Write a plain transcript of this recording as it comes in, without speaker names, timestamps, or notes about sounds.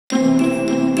In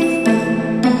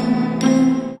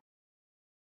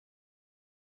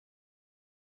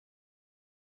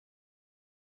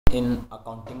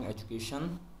accounting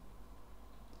education,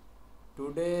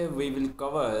 today we will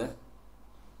cover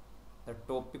the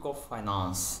topic of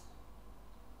finance.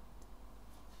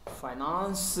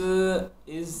 Finance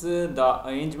is the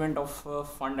arrangement of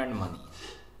fund and money.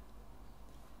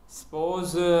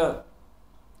 Suppose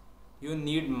you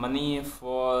need money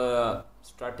for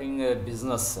starting a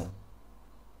business.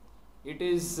 It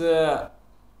is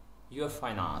your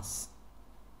finance.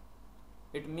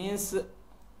 It means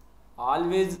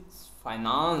always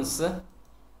finance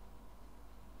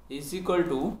is equal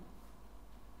to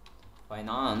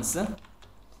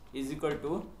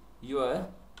your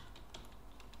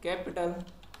capital.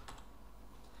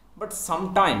 But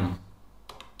sometime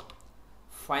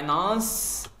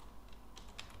finance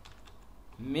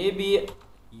may be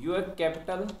your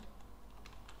capital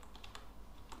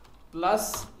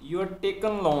plus your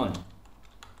taken loan,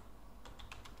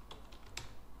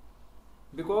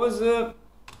 because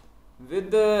with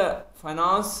the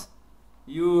finance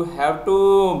you have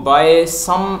to buy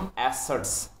some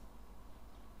assets.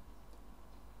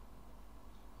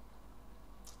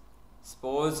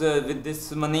 Suppose with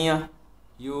this money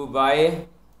you buy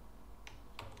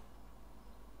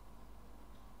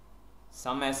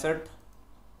some asset.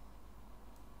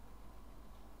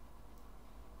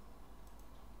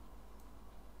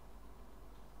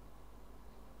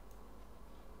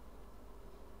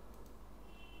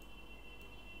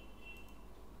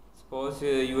 Suppose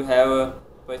you have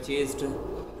purchased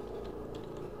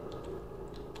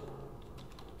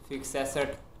fixed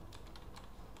asset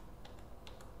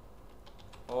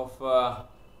of $1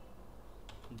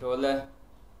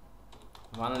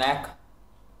 lakh.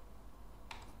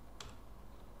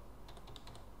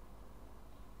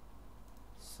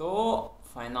 So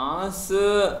finance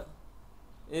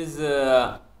is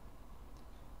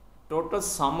total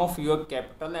sum of your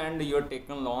capital and your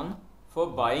taken loan for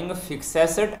buying a fixed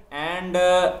asset and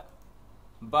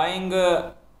buying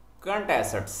current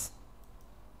assets.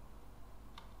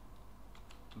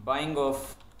 Buying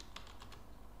of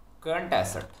current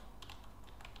asset.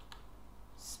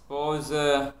 Suppose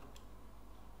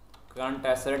current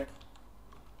asset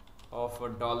of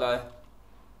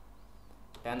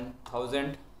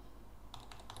 $10,000.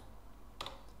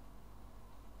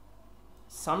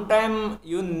 Sometime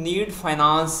you need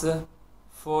finance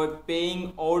for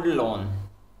paying old loan.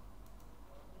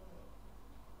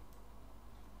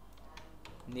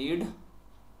 Need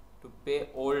to pay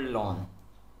old loan.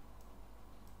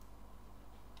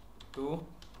 To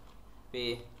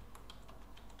pay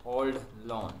old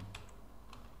loan.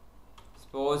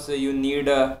 Suppose you need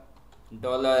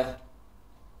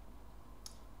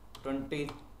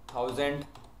 $20,000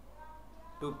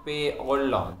 to pay old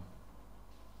loan.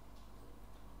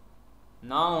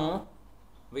 Now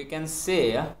we can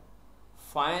say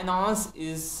finance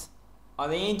is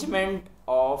arrangement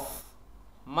of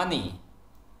money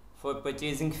for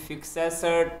purchasing fixed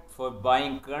asset, for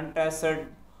buying current asset,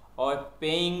 or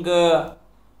paying old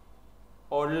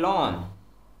loan.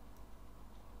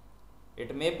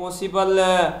 It may possible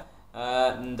the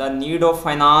need of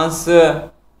finance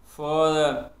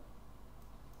for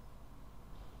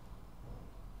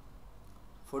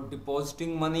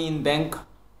depositing money in bank.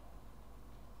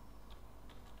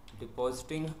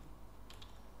 Depositing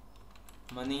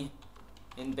money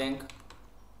in bank,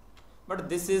 but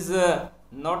this is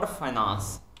not a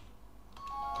finance.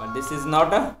 But this is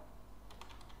not a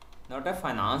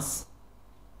finance,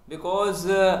 because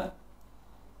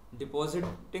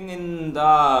depositing in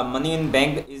the money in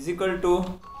bank is equal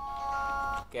to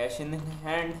cash in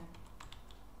hand.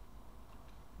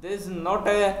 There is not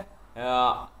a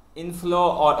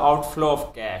inflow or outflow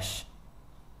of cash.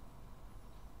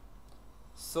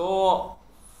 So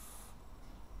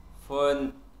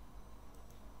for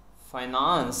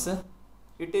finance,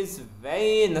 it is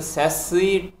very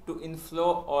necessary to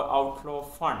inflow or outflow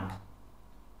of fund.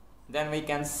 Then we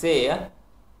can say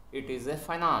it is a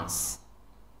finance.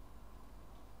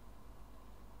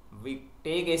 We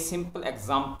take a simple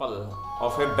example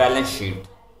of a balance sheet.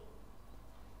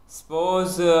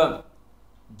 Suppose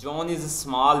John is a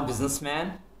small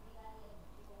businessman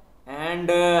and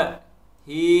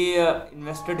he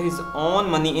invested his own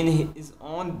money in his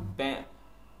own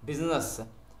business.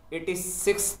 It is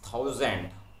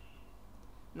 6,000.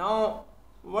 Now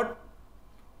what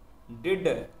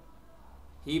did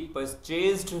he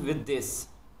purchased with this?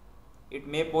 It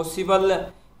may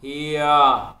possible he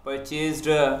purchased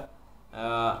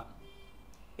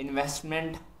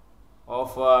investment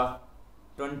of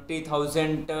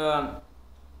 $20,000,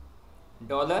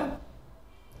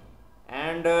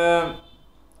 and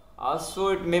also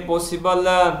it may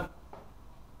possible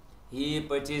he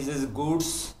purchases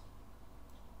goods,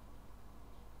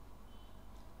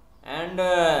 and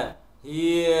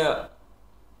he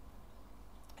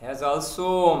has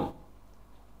also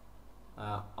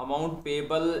amount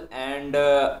payable and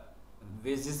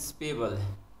wages payable.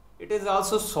 It is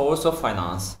also source of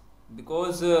finance,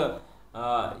 because you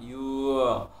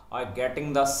are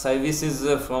getting the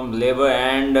services from labor,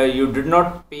 and you did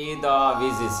not pay the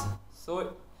wages,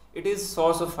 so it is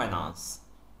source of finance.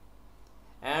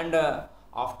 And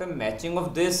after matching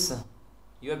of this,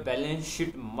 your balance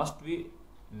sheet must be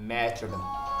matched.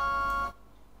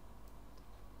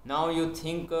 Now you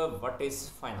think what is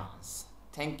finance.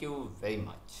 Thank you very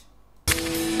much.